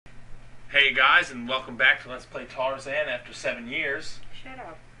Hey guys, and welcome back to Let's Play Tarzan after 7 years. Shut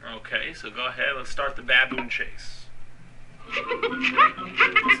up. Okay, so go ahead, let's start the baboon chase. This one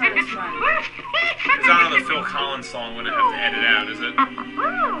is fun. It's not another Phil Collins song, we're gonna have to edit out, is it?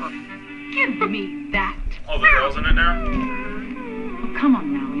 Give me that. Oh, the girl's in it now? Oh, come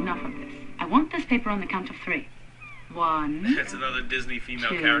on now, enough of this. I want this paper on the count of 3. 1. It's another Disney female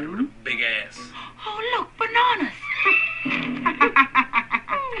 2. character with a big ass. Oh, look, bananas.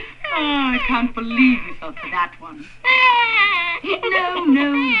 Oh, I can't believe you fell for that one. No,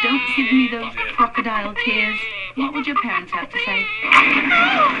 don't give me those crocodile tears. What would your parents have to say?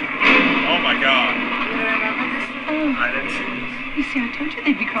 Oh my god. You remember this? Oh, I didn't see this. you see, I told you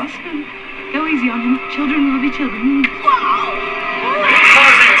they'd be cross. Go easy on him. Children will be children. Tarzan,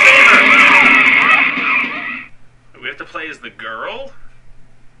 save her! We have to play as the girl?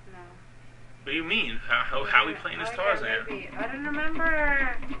 No. What do you mean? How we playing as Tarzan? Maybe. I don't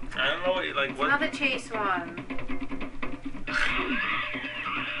remember. I don't know what, like, It's what? not the chase one.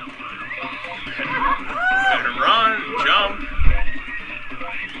 Better run, jump.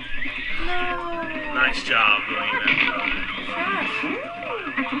 No. Nice job, Alina. Gosh.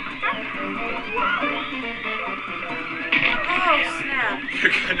 Oh, snap.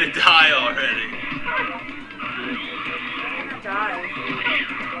 You're gonna die already. I'm gonna die.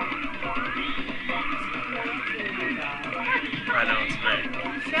 I know, it's me.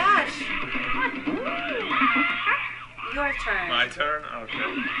 Josh. Your turn. My turn?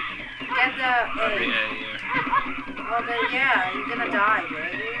 Okay. Get the A. Yeah. Oh, yeah, you're gonna die,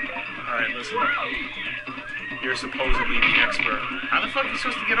 baby. Alright, listen. You're supposedly the expert. How the fuck are you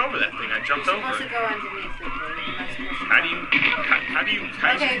supposed to get over that thing? I jumped You're over supposed to it. go underneath it, baby. You're not supposed to How do you...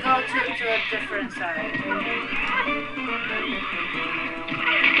 Okay, go to a different side.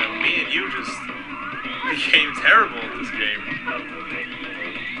 Me and you just became terrible at this game.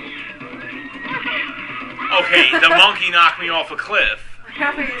 Okay, the monkey knocked me off a cliff.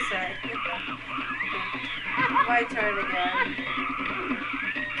 Whatever you say. My turn again.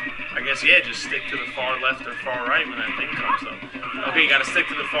 I guess, yeah, just stick to the far left or far right when that thing comes up. Okay, you gotta stick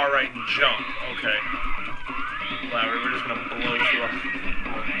to the far right and jump. Okay. Wow, we're just gonna blow through our... Oh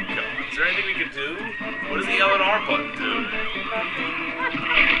my god. Is there anything we could do? What does the L and R button do?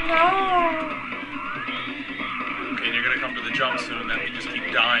 No! Okay, and you're gonna come to the jump soon that we just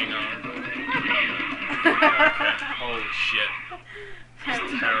keep dying on. Okay, holy shit. This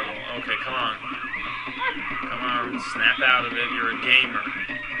is terrible. Okay, come on. Come on, snap out of it. You're a gamer.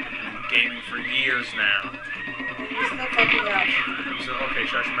 Gaming for years now. You're still taking up. So, okay,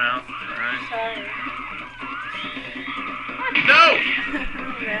 shut your mouth. Alright. Sorry. No!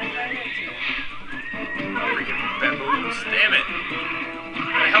 Ran right into it. Freaking baboons. Damn it. What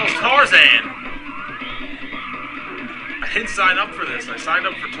the hell's Tarzan? I didn't sign up for this. I signed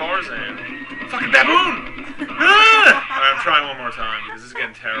up for Tarzan. Fucking baboon! Ah! Alright, I'm trying one more time because this is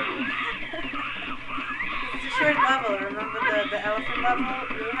getting terrible. It's a short level. Remember the elephant level?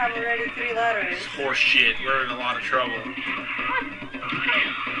 You have already 3 letters. This is horse shit. We're in a lot of trouble.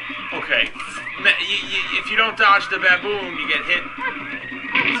 Okay. If you don't dodge the baboon, you get hit.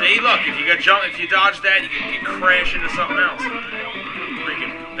 See, look, if you dodge that, you can crash into something else.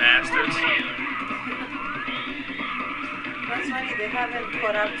 Freaking bastards. That's funny, they haven't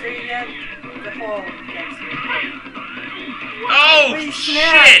put up to you yet. The whole next week. Oh, Please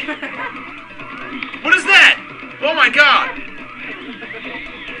shit! snap. What is that? Oh my god!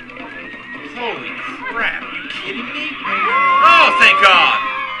 Holy crap, are you kidding me? Oh, thank god!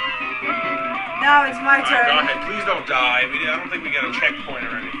 Now it's my turn. Alright, go ahead, please don't die. I don't think we got a checkpoint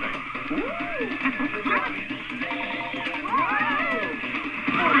or anything.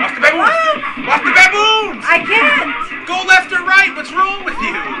 Watch the baboons! Watch the baboons! I can't! Go left or right, what's wrong with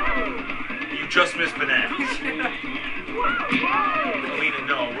you? You just missed bananas. Alina,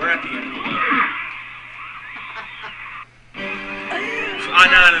 no, we're at the end of the level.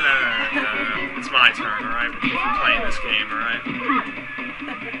 No. It's my turn, alright? We're playing this game, alright?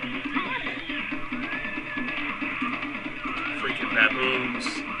 Freaking baboons.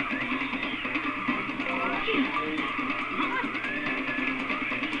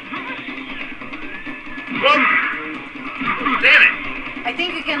 Whoa! Damn it! I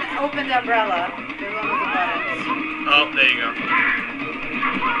think you can open the umbrella. The one with the buttons. Oh, there you go.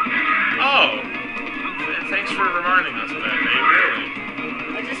 Oh! Thanks for reminding us of that, babe, really.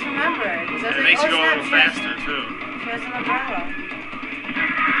 I just remembered. And it makes you go a little faster, too. She has an umbrella.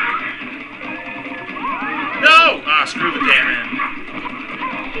 No! Ah, screw the damn end.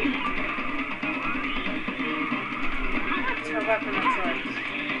 It's her weapon of choice.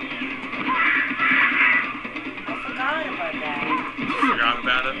 I forgot about that. Forgot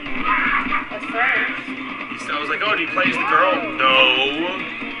about it? he plays the girl? No.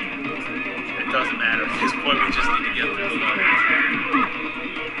 It doesn't matter. At this point, we just need to get through that.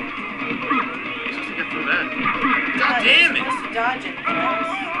 Just to get through that. God damn it! Dodge it,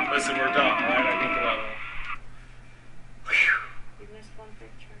 guys. Listen, we're done, alright? I beat the level. Whew. You missed one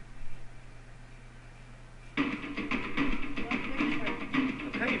picture.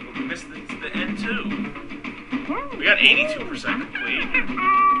 Okay, but we missed the end too. We got 82% complete.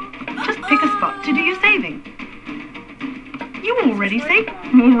 Just pick a spot to do your saving. You already saved?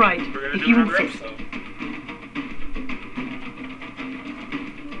 All right, We're gonna if do you another insist. episode.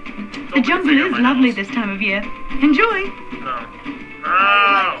 The jungle is lovely this time of year. Enjoy. No.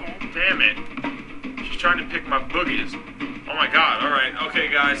 No! Damn it. She's trying to pick my boogies. Oh my god, alright. Okay,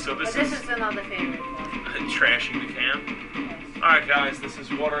 guys, so But this is another favorite one. trashing the camp. Alright, guys, this is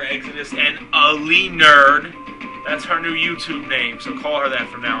WaterExodus and Alina Nerd. That's her new YouTube name, so call her that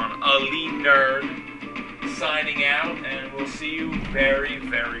from now on. Alina Nerd. Signing out, and we'll see you very,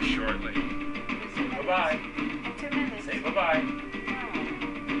 very shortly. Bye-bye.